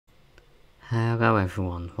Hello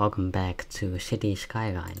everyone, welcome back to City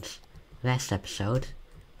Skylines. Last episode,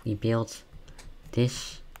 we built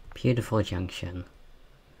this beautiful junction.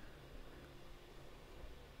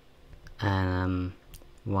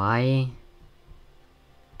 Why?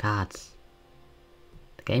 God,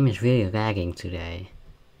 the game is really lagging today.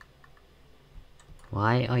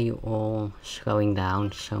 Why are you all slowing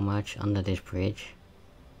down so much under this bridge?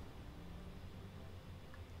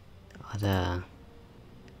 Are the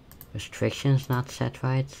restrictions not set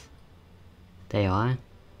right? They are.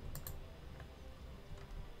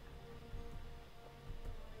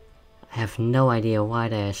 I have no idea why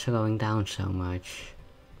they're slowing down so much.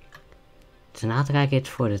 It's not like it's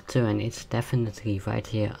for the turn, it's definitely right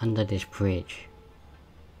here under this bridge.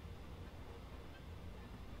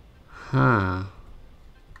 Huh.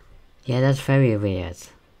 Yeah, that's very weird.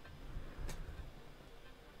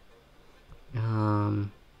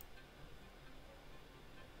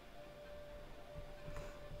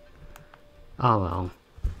 Oh well.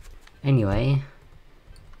 Anyway,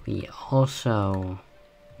 we also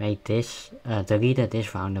made this, deleted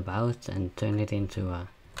this roundabout and turned it into a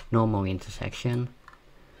normal intersection.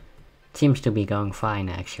 Seems to be going fine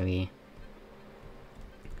actually.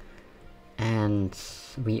 And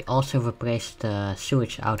we also replaced the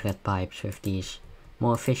sewage outlet pipes with these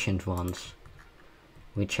more efficient ones,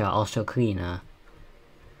 which are also cleaner.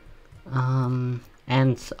 And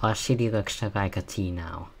our city looks like a T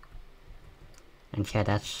now. And yeah,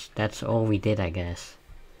 that's all we did, I guess.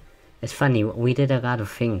 It's funny, we did a lot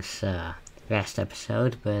of things last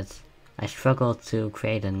episode, but I struggled to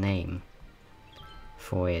create a name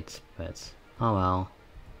for it, but oh well.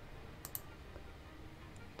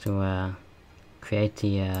 To create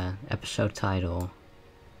the episode title.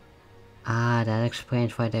 Ah, that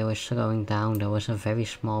explains why they were slowing down. There was a very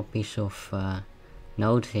small piece of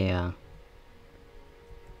note here.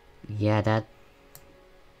 Yeah, that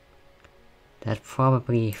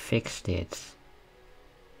probably fixed it.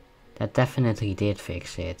 That definitely did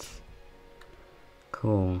fix it.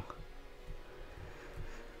 Cool.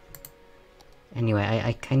 Anyway,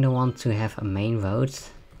 I kinda want to have a main road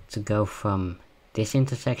to go from this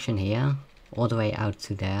intersection here all the way out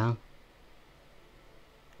to there.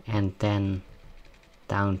 And then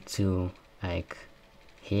down to like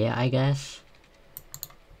here, I guess.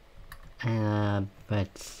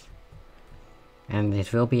 And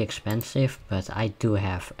it will be expensive, but I do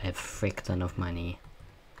have a frick ton of money.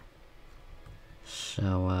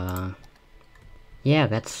 So, yeah,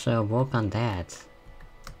 let's work on that.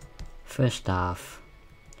 First off,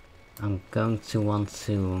 I'm going to want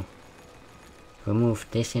to remove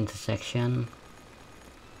this intersection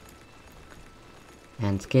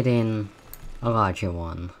and get in a larger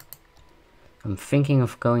one. I'm thinking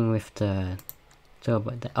of going with the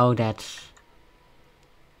turbo. Oh, that's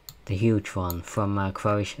the huge one from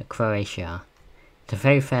Croatia. It's a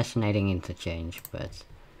very fascinating interchange, but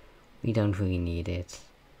we don't really need it.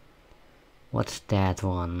 What's that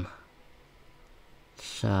one?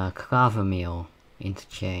 It's a Claver Mill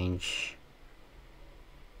interchange.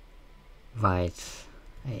 Right.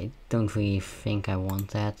 I don't really think I want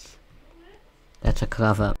that. That's a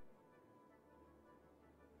Claver.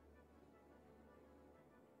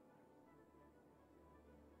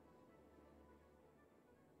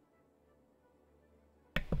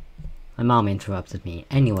 My mom interrupted me.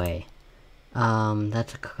 Anyway,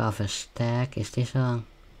 that's a Claver stack. Is this a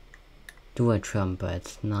dual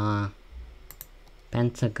trumpet? Nah.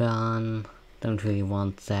 Pentagon. Don't really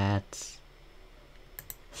want that.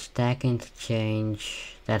 Stack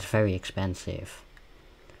interchange. That's very expensive.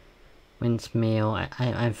 Windmill.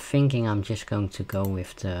 I'm thinking I'm just going to go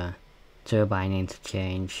with the turbine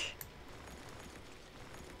interchange.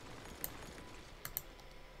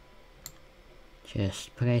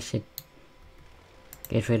 Just place it.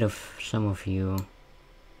 Get rid of some of you.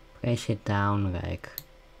 Place it down like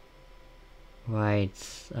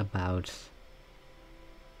right about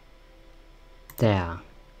there.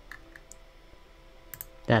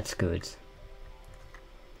 That's good.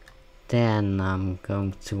 Then I'm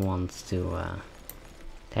going to want to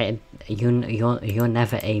you're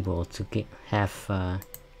never able to have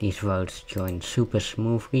these roads join super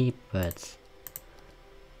smoothly, but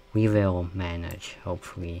we will manage,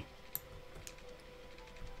 hopefully.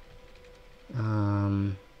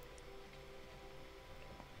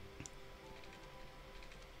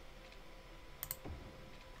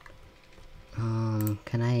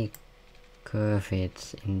 Can I curve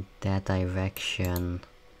it in that direction?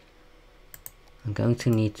 I'm going to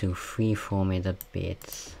need to freeform it a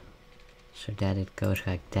bit so that it goes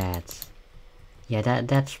like that. Yeah,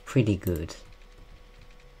 that's pretty good.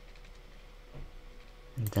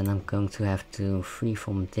 And then I'm going to have to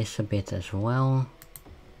freeform this a bit as well.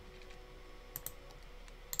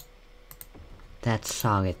 That's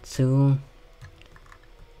solid too.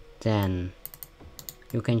 Then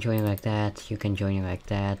you can join like that, you can join like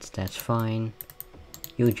that, that's fine.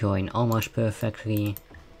 You join almost perfectly.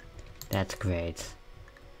 That's great.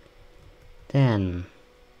 Then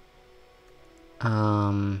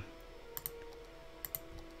I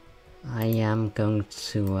am going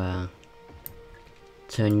to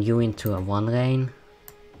turn you into a 1 lane.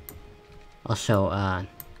 Also,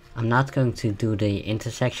 I'm not going to do the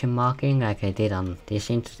intersection marking like I did on this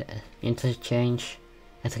interchange.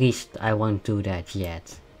 At least I won't do that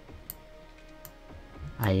yet.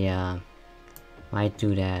 I might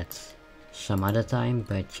do that some other time,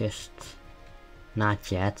 but just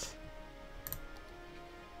not yet.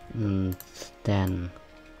 And then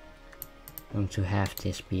I'm going to have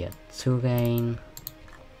this be a 2 lane.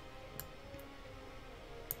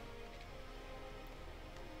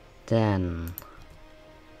 Then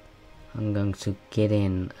I'm going to get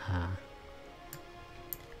in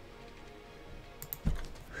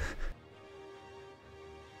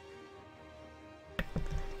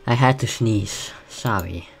I had to sneeze,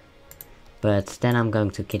 sorry. But then I'm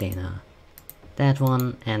going to get in that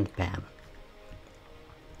one, and bam.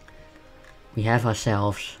 We have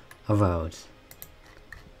ourselves a road.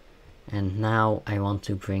 And now I want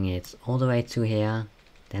to bring it all the way to here,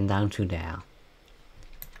 then down to there.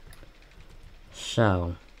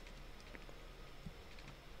 So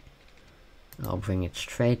I'll bring it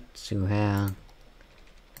straight to here.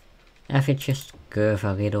 Have it just curve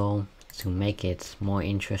a little to make it more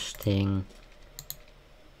interesting.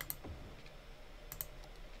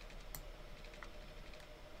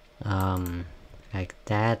 Like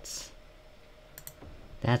that.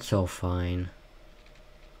 That's all fine.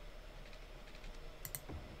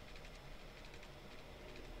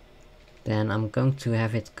 Then I'm going to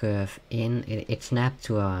have it curve in. It snapped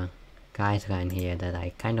to a guideline here that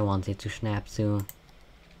I kinda wanted to snap to.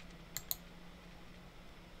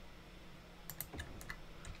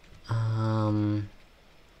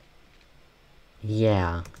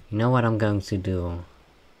 Yeah, you know what I'm going to do?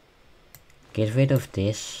 Get rid of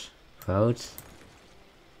this road.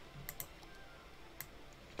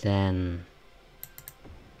 Then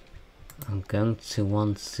I'm going to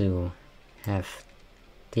want to have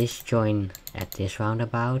this join at this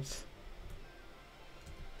roundabout.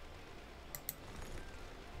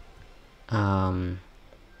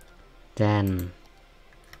 Then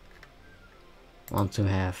want to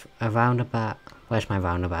have a roundabout. Where's my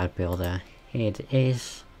roundabout builder? Here it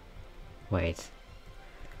is. Wait.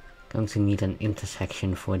 Going to need an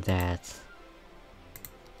intersection for that.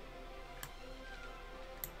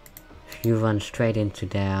 If you run straight into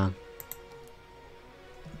there.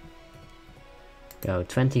 Go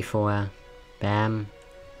 24. Bam.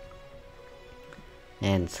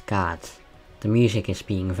 And God, the music is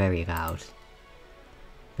being very loud.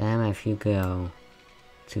 Bam, if you go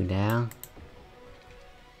to there.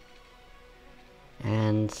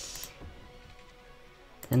 And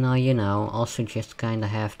then you know, also just kinda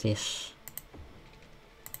have this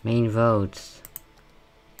main road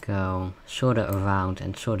go sorta around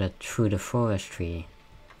and sorta through the forestry.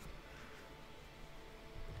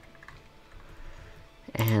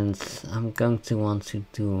 And I'm going to want to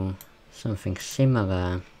do something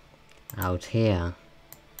similar out here.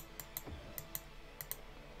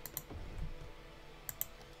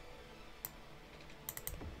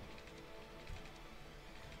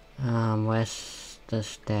 Where's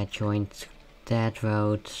does that join to that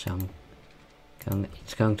road? So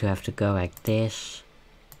it's going to have to go like this.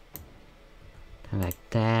 Like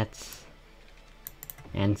that.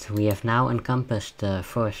 And we have now encompassed the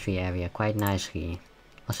forestry area quite nicely.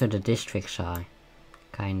 Also the districts are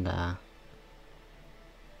kinda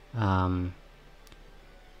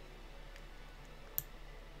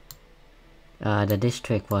the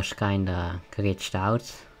district was kinda glitched out,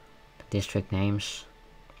 the district names.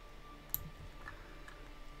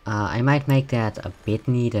 I might make that a bit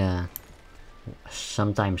neater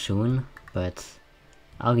sometime soon, but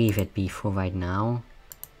I'll leave it be for right now.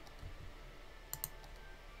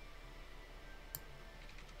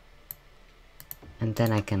 And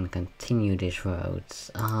then I can continue this road.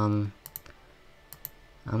 I'm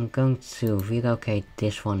going to relocate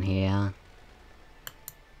this one here.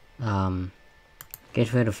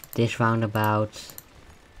 Get rid of this roundabout.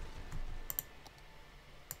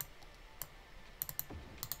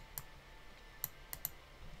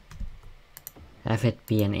 Have it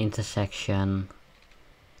be an intersection.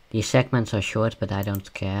 These segments are short, but I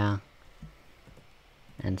don't care.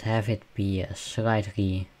 And have it be a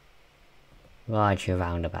slightly larger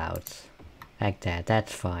roundabout. Like that,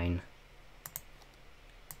 that's fine.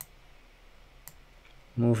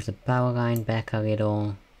 Move the power line back a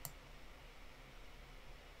little.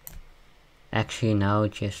 Actually no,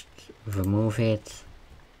 just remove it.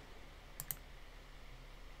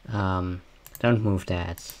 Don't move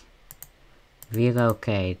that.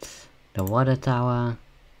 Relocate the water tower.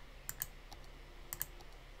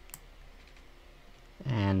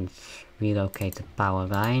 And relocate the power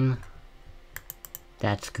line.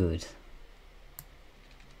 That's good.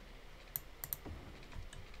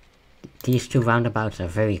 These two roundabouts are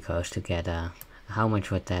very close together. How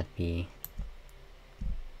much would that be?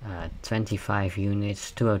 25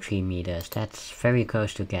 units, 203 meters. That's very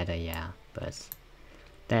close together, yeah, but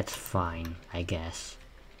that's fine, I guess.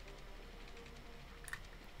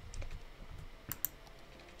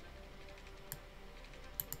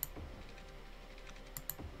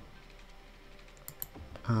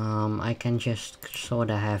 I can just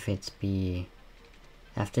sorta have it be,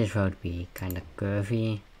 have this road be kinda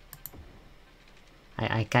curvy.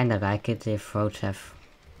 I kinda like it if roads have,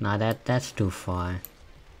 no, that's too far.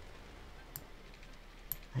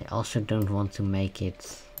 I also don't want to make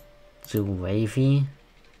it too wavy,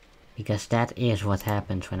 because that is what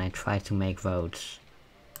happens when I try to make roads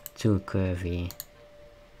too curvy.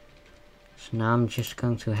 So now I'm just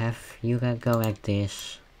going to have you go like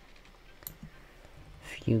this.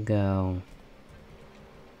 If you go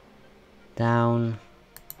down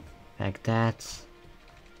like that,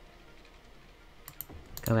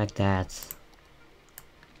 go like that,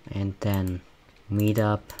 and then meet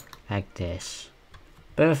up like this.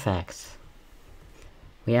 Perfect.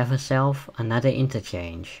 We have ourselves another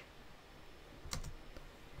interchange.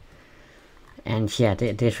 And yeah,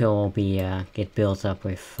 this will all be get built up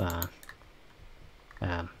with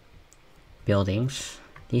buildings.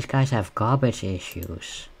 These guys have garbage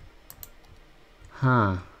issues.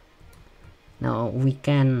 Huh. Now we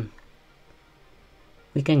can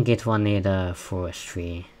get one near the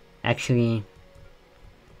forestry. Actually,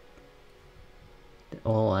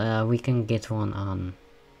 or we can get one on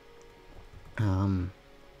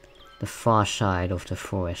the far side of the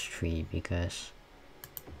forestry, because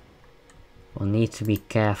we'll need to be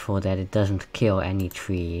careful that it doesn't kill any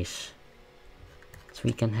trees. So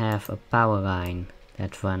we can have a power line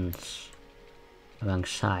that runs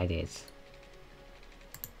alongside it.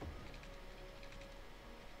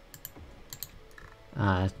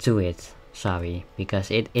 To it, sorry, because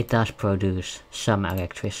it does produce some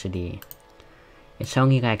electricity. It's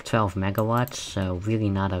only like 12 megawatts, so really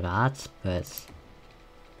not a lot, but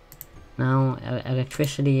no,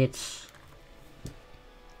 electricity, it's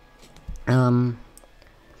all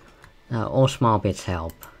small bits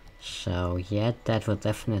help. So yeah, that will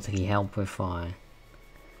definitely help with our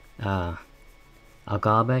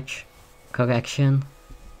garbage collection.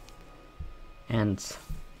 And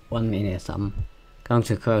 1 minute, I'm going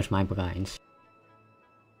to close my blinds.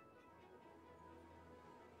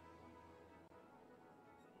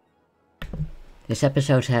 This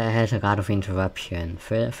episode has a lot of interruption.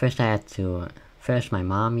 First my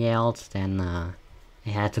mom yelled, then I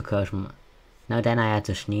had to close my... No, then I had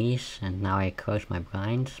to sneeze, and now I closed my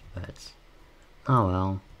blinds, but... Oh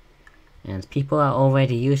well. And people are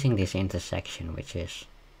already using this intersection, which is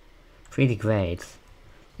pretty great.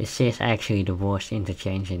 This is actually the worst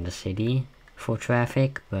interchange in the city for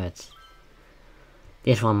traffic, but...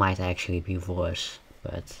 This one might actually be worse,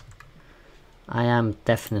 but... I am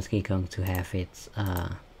definitely going to have it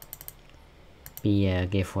be a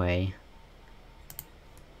giveaway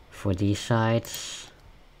for these sides,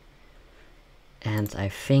 and I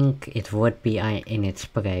think it would be in its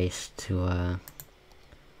place to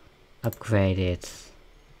upgrade it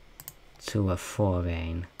to a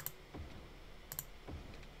 4-lane.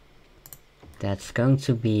 That's going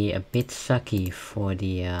to be a bit sucky for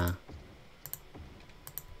the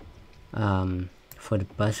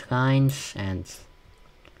bus lines, and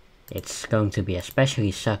it's going to be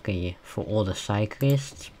especially sucky for all the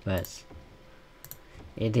cyclists, but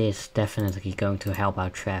it is definitely going to help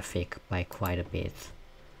out traffic by quite a bit.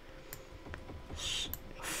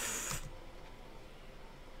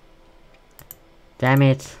 Damn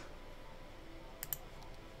it.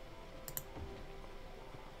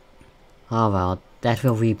 Oh well, that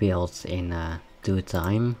will rebuild in due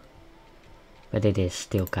time, but it is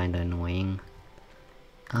still kinda annoying.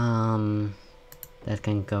 That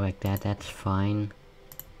can go like that, that's fine.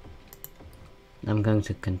 I'm going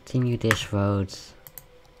to continue this road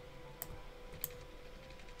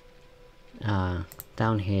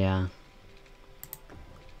down here.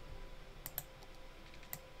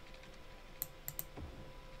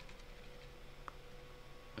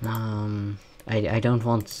 I don't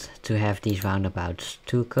want to have these roundabouts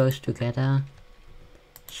too close together.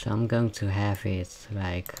 So I'm going to have it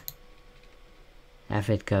like,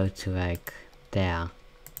 go to like there.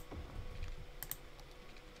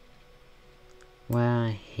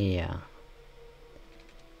 Where? Here.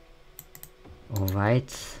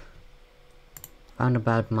 Alright.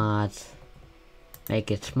 Roundabout mod. Make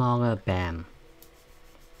it smaller, bam.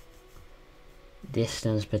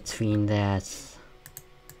 Distance between that.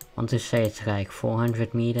 Want to say it's like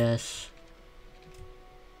 400 meters.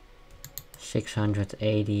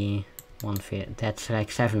 680, 150, that's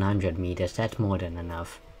like 700 meters, that's more than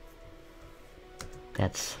enough.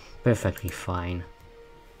 That's perfectly fine.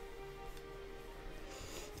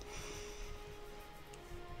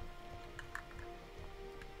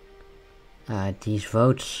 These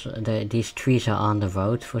roads, these trees are on the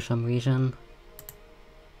road for some reason.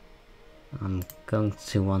 I'm going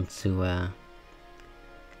to want to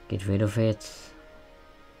get rid of it.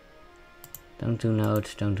 Don't do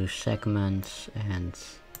nodes, don't do segments, and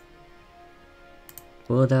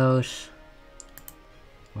bulldoze.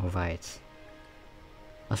 Alright.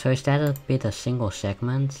 Also, is that a bit a single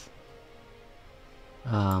segment?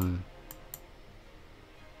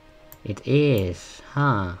 It is,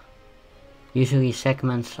 huh? Usually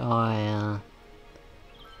segments are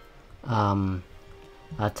 10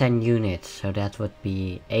 units, so that would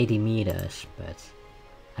be 80 meters, but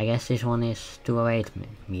I guess this one is 208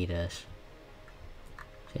 meters.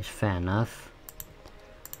 It's fair enough.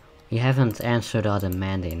 We haven't answered our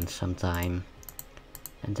demand in some time,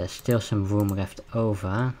 and there's still some room left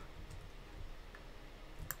over.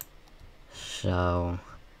 So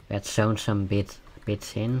let's zone some bits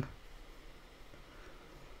in.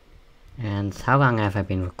 And how long have I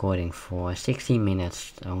been recording for? 16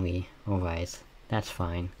 minutes only. Alright, that's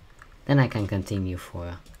fine. Then I can continue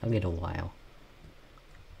for a little while.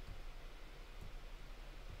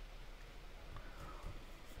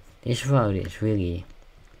 This road is really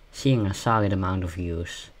seeing a solid amount of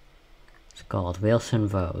use. It's called Wilson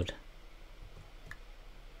Road.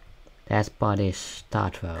 That part is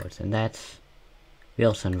Start Road, and that's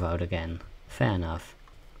Wilson Road again. Fair enough.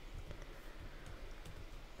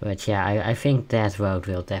 But yeah, I think that road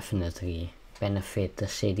will definitely benefit the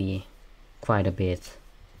city quite a bit.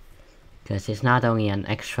 Because it's not only an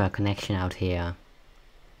extra connection out here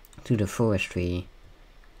to the forestry.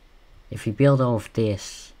 If we build all of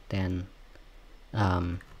this, then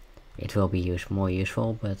it will be more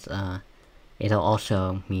useful, but it'll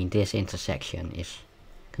also mean this intersection is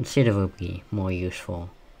considerably more useful.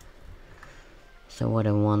 So what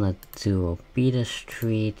I wanna do, Peter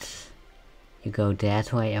Street, you go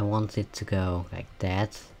that way. I want it to go like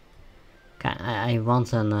that. I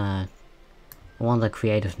want a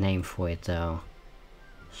creative name for it though.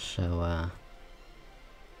 So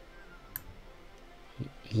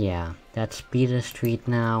yeah, that's Peter Street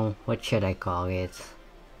now. What should I call it?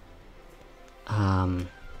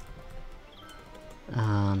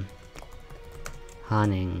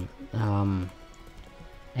 Hanning.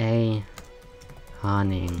 A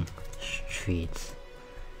Hanning Street.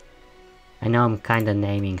 I know I'm kinda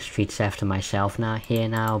naming streets after myself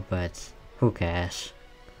now, but who cares?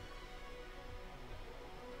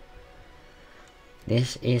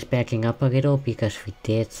 This is backing up a little because we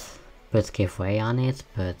did put giveaway on it,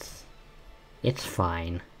 but it's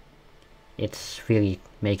fine. It's really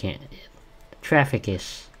making it, traffic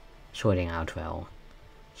is sorting out well.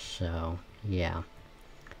 So yeah,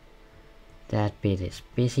 that bit is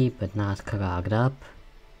busy but not clogged up.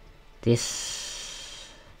 This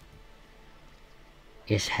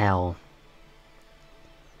is hell.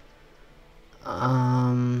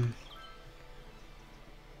 I'm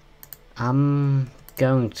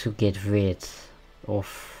going to get rid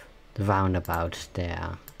of the roundabouts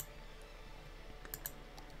there.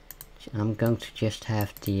 I'm going to just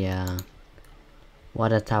have the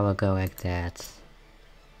water tower go like that.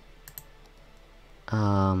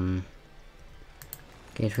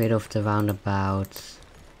 Get rid of the roundabout.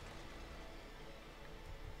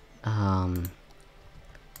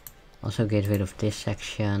 Also get rid of this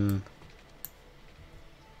section.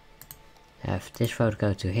 Have this road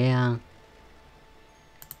go to here.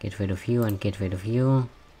 Get rid of you and get rid of you.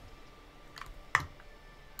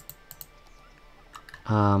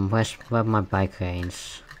 Where are my bike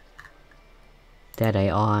lanes? There they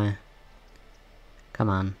are. Come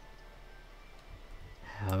on.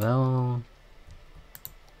 Hello.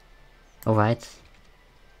 Alright.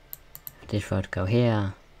 This road go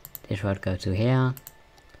here. This road go to here.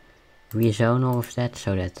 Rezone all of that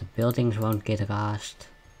so that the buildings won't get lost.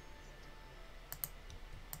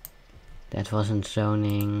 That wasn't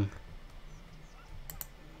zoning.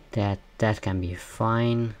 that can be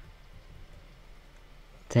fine.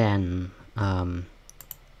 Then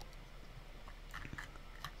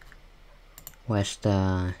where's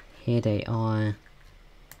the, here they are.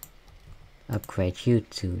 Upgrade you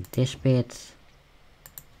to this bit.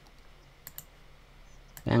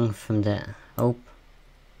 And from the, oh,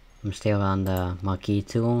 I'm still on the marquee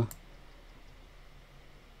tool.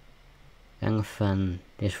 Lengthen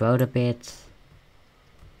this road a bit.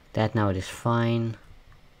 That node is fine.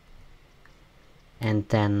 And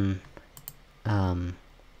then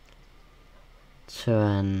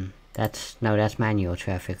turn, that's manual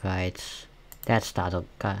traffic lights. That's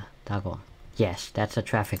toggle. Yes, that's a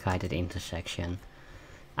traffic light at intersection.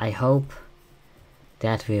 I hope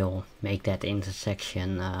that will make that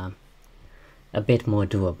intersection a bit more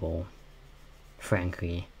doable,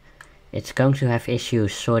 frankly. It's going to have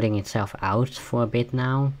issues sorting itself out for a bit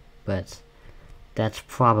now, but that's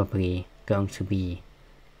probably going to be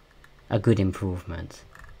a good improvement.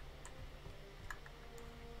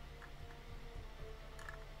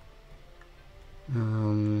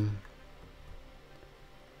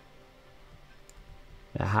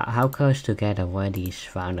 How close together were these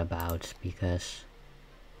roundabouts? Because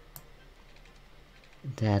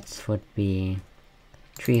that would be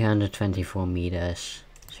 324 meters.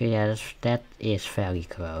 So yeah, that is fairly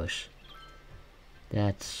close.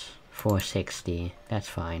 That's 460. That's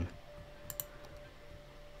fine.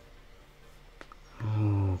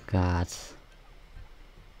 Oh god.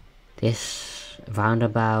 This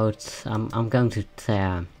roundabout, I'm going to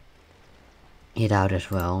tear it out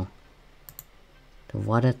as well. The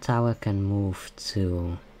water tower can move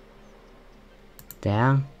to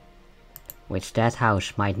there, which that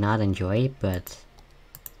house might not enjoy, but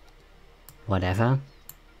whatever.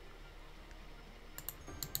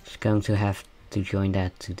 It's going to have to join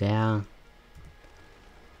that to there.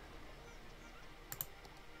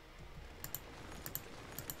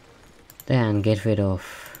 Then get rid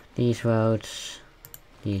of these roads,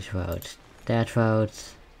 that road.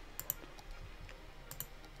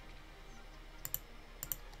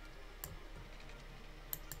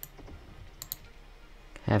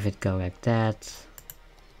 Have it go like that.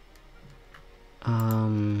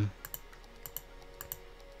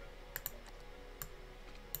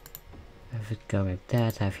 Have it go like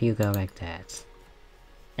that, have you go like that.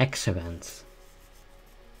 Excellent.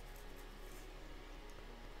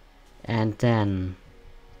 And then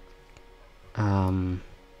I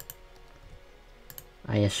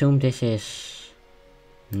assume this is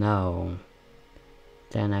no.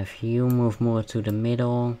 Then have you move more to the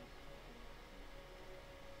middle.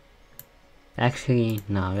 Actually,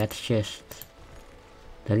 no, let's just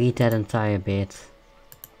delete that entire bit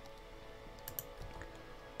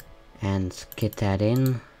and get that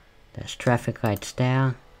in. There's traffic lights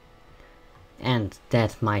there, and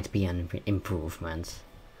that might be an improvement.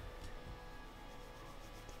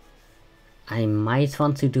 I might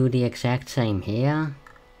want to do the exact same here,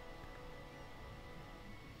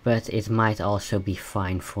 but it might also be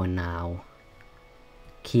fine for now.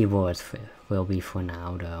 Keyword will be for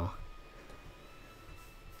now though.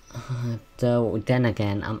 Though then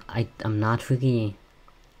again, I'm not really,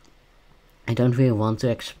 I don't really want to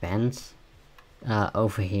expand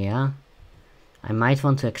over here. I might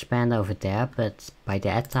want to expand over there, but by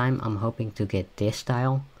that time I'm hoping to get this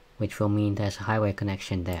tile, which will mean there's a highway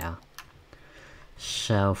connection there.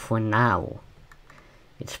 So for now,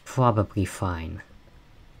 it's probably fine.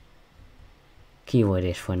 Keyword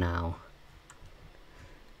is for now.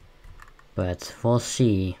 But we'll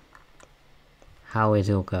see how it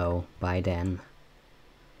will go by then.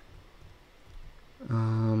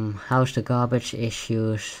 How's the garbage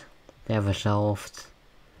issues? They're resolved.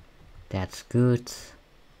 That's good.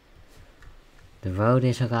 The road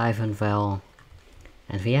is alive and well.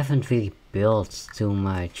 And we haven't really built too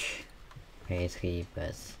much lately,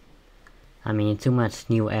 but I mean too much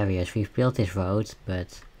new areas. We've built this road,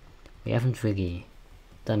 but we haven't really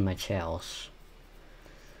done much else.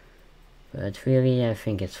 But really I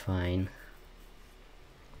think it's fine.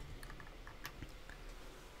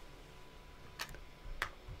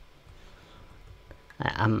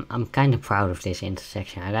 I'm kind of proud of this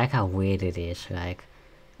intersection. I like how weird it is. Like,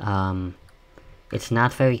 it's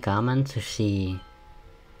not very common to see.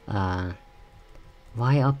 Why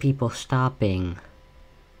are people stopping?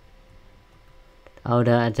 Oh,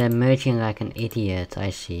 they're merging like an idiot. I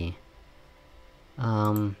see.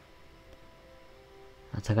 I'd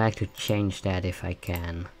like to change that if I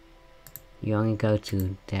can. You only go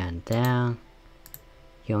to there and there.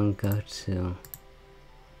 You only go to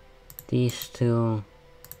these two.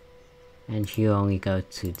 And you only go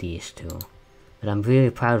to these two. But I'm really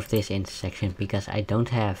proud of this intersection because I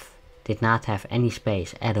did not have any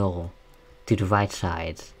space at all to the right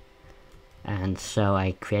side. And so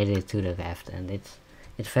I created it to the left, and it's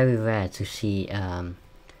very rare to see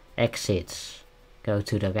exits go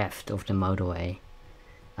to the left of the motorway.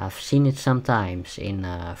 I've seen it sometimes in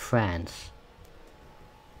France,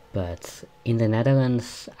 but in the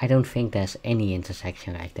Netherlands I don't think there's any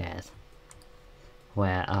intersection like that,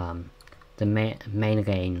 where the main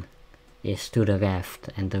lane is to the left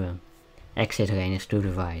and the exit lane is to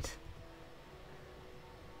the right.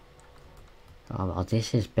 Oh well,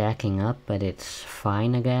 this is backing up, but it's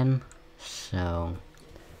fine again, so...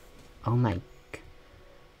 Oh my...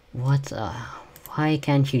 What why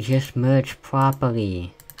can't you just merge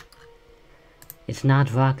properly? It's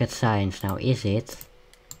not rocket science now, is it?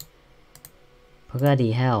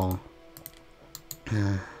 Bloody hell.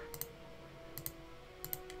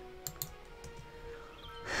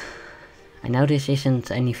 I know this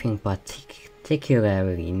isn't anything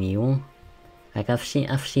particularly new. Like I've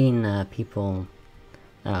seen people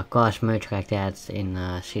cars merge like that in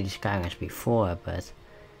City Skylines before, but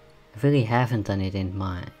I really haven't done it in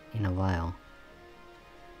a while.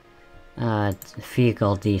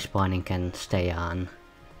 Vehicle despawning can stay on.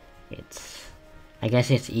 I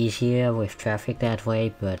guess it's easier with traffic that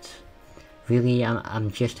way, but really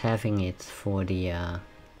I'm just having it for the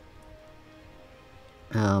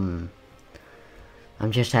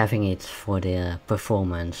I'm just having it for the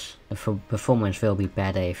performance. The performance will be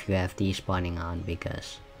better if you have despawning on,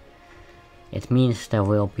 because it means there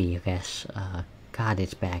will be less... God,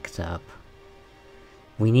 it's backed up.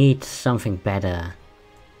 We need something better.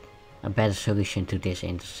 A better solution to this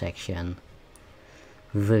intersection.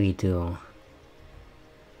 We really do.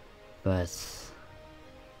 But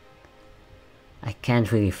I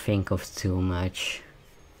can't really think of too much.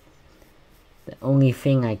 The only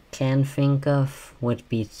thing I can think of would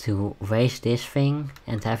be to raise this thing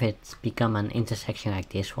and have it become an intersection like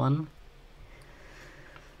this one.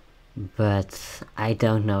 But I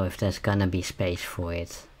don't know if there's gonna be space for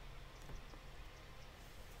it.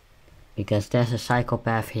 Because there's a cycle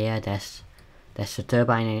path here, there's a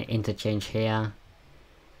turbine interchange here.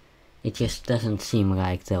 It just doesn't seem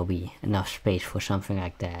like there'll be enough space for something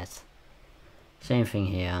like that. Same thing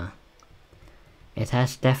here. It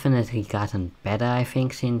has definitely gotten better, I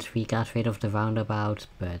think, since we got rid of the roundabout,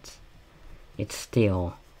 but it's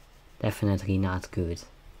still definitely not good.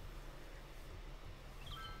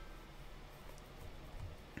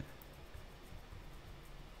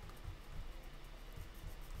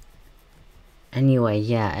 Anyway,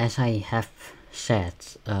 yeah, as I have said,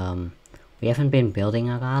 we haven't been building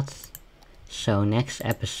a lot, so next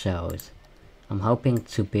episode I'm hoping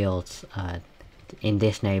to build in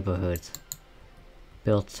this neighborhood.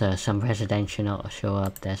 Build some residential show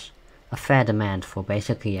up. There's a fair demand for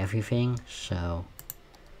basically everything, so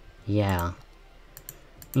yeah.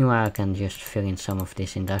 Meanwhile I can just fill in some of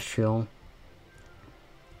this industrial.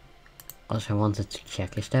 Also I wanted to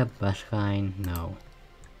check, is there a bus line? No.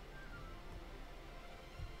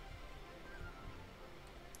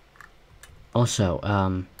 Also,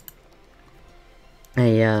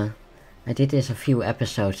 I did this a few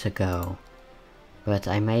episodes ago, but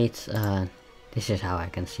I made, this is how I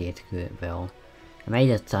can see it well. I made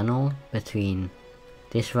a tunnel between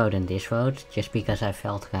this road and this road, just because I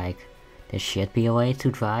felt like there should be a way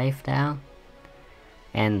to drive there.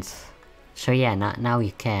 And, so yeah, now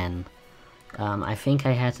you can. I think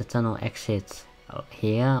I had the tunnel exit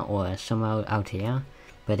here, or somewhere out here,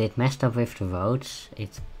 but it messed up with the roads.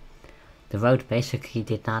 The road basically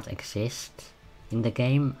did not exist in the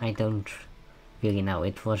game. I don't really know,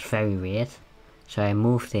 it was very weird. So I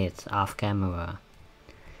moved it off camera.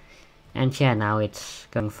 And yeah, now it's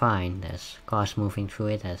going fine. There's cars moving through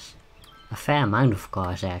it. There's a fair amount of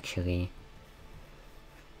cars actually.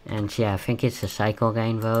 And yeah, I think it's a cycle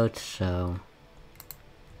lane road, so...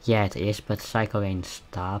 Yeah, it is, but cycle lanes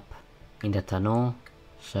stop in the tunnel.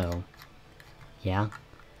 So, yeah.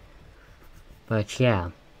 But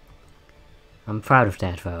yeah. I'm proud of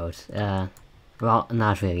that road. Well,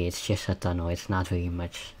 not really, it's just a tunnel, it's not really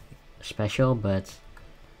much special, but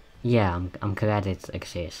yeah, I'm glad it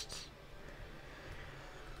exists.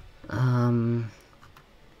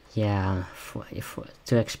 Yeah,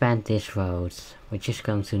 to expand this road, we're just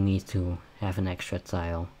going to need to have an extra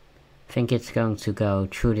tile. I think it's going to go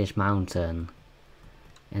through this mountain,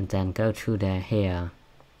 and then go through there here,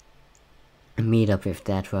 and meet up with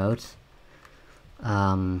that road.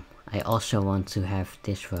 I also want to have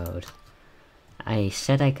this road. I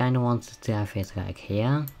said I kinda wanted to have it like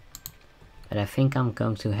here, but I think I'm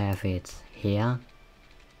going to have it here.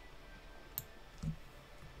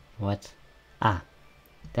 What? Ah,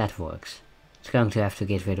 that works. It's going to have to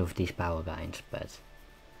get rid of these power lines, but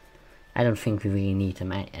I don't think we really need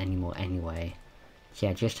them anymore anyway. So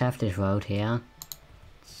yeah, just have this road here,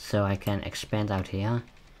 so I can expand out here.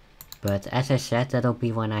 But as I said, that'll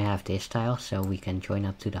be when I have this tile, so we can join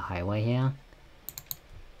up to the highway here.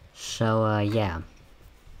 So yeah,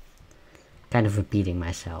 kind of repeating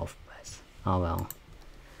myself, but oh well.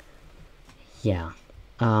 Yeah,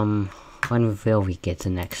 when will we get the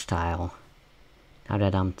next tile? Now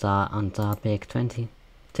that I'm on topic,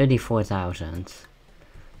 34,000.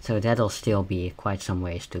 So that'll still be quite some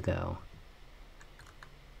ways to go.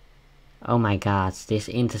 Oh my god, this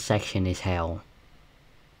intersection is hell.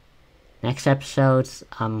 Next episode,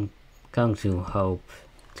 I'm going to hope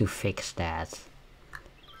to fix that.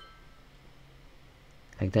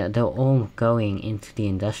 Like they're all going into the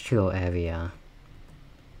industrial area,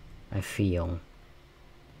 I feel.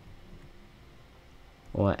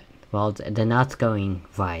 Or, well, they're not going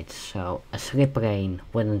right, so a slip lane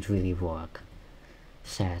wouldn't really work,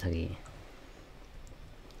 sadly.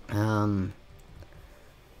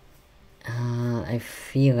 I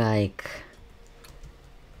feel like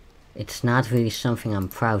it's not really something I'm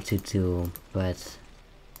proud to do, but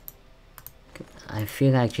I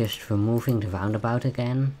feel like just removing the roundabout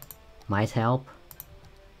again might help.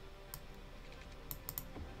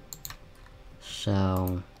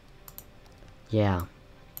 So yeah,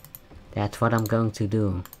 that's what I'm going to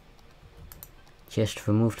do. Just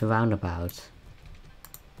remove the roundabout.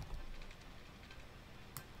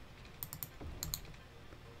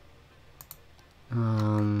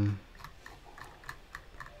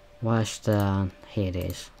 Where's the... here it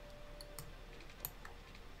is.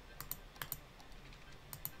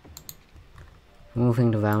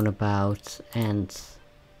 Moving the roundabout and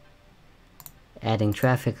adding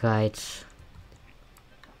traffic lights.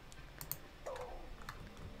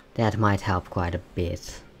 That might help quite a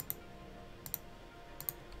bit.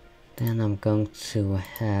 Then I'm going to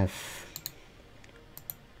have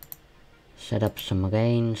set up some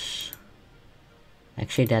lanes.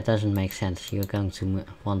 Actually, that doesn't make sense. You're going to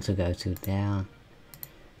want to go to there.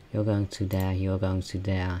 You're going to there, you're going to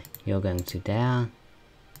there, you're going to there.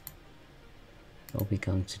 You'll be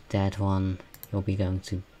going to that one. You'll be going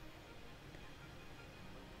to...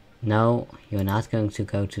 no, you're not going to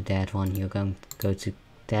go to that one. You're going to go to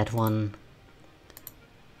that one.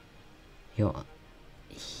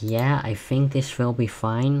 Yeah, I think this will be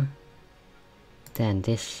fine. Then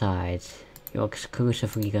this side, you're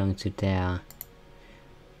exclusively going to there.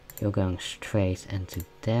 You're going straight and to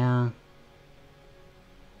there.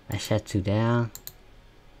 I said to there.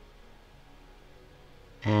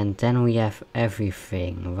 And then we have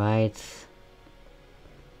everything, right?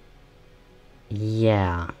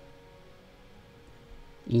 Yeah.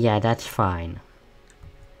 Yeah, that's fine.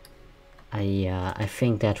 I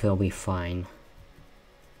think that will be fine.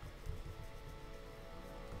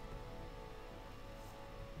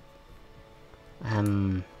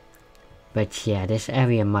 But yeah, this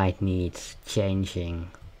area might need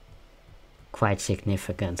changing quite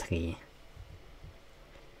significantly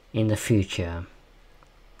in the future.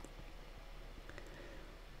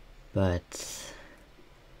 But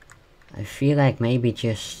I feel like maybe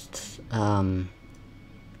just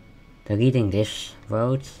deleting this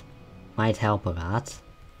road might help a lot.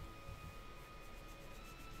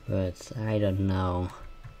 But I don't know.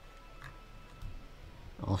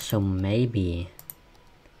 Also maybe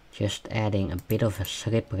just adding a bit of a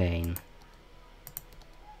slip lane.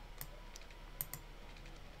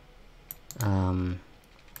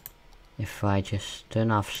 If I just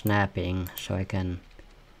turn off snapping so I can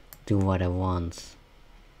do what I want.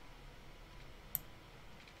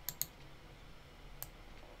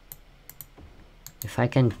 If I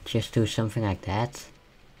can just do something like that,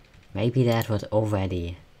 maybe that would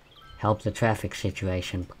already help the traffic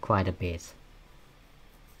situation quite a bit.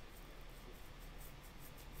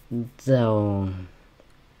 Though,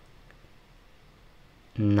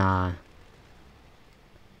 nah,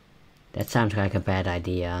 that sounds like a bad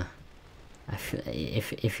idea.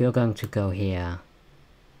 If you're going to go here,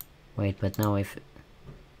 wait, but no, if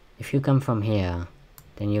you come from here,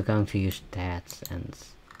 then you're going to use that, and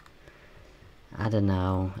I don't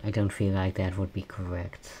know, I don't feel like that would be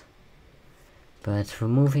correct. But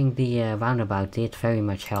removing the roundabout did very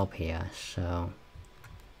much help here, so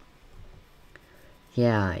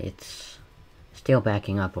yeah, it's still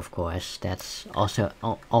backing up, of course. That's also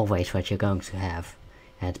always what you're going to have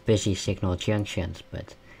at busy signal junctions,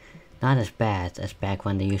 but not as bad as back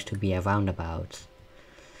when there used to be a roundabout.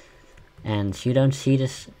 And you don't see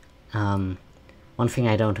this, one thing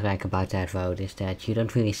I don't like about that road is that you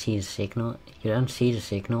don't really see the signal, you don't see the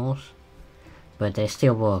signals but they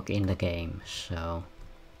still work in the game, so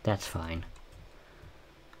that's fine.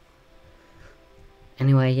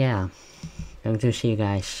 Anyway, yeah, going to see you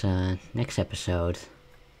guys next episode.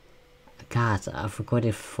 God, I've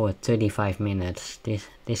recorded for 35 minutes.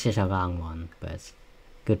 This is a long one, but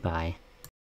goodbye.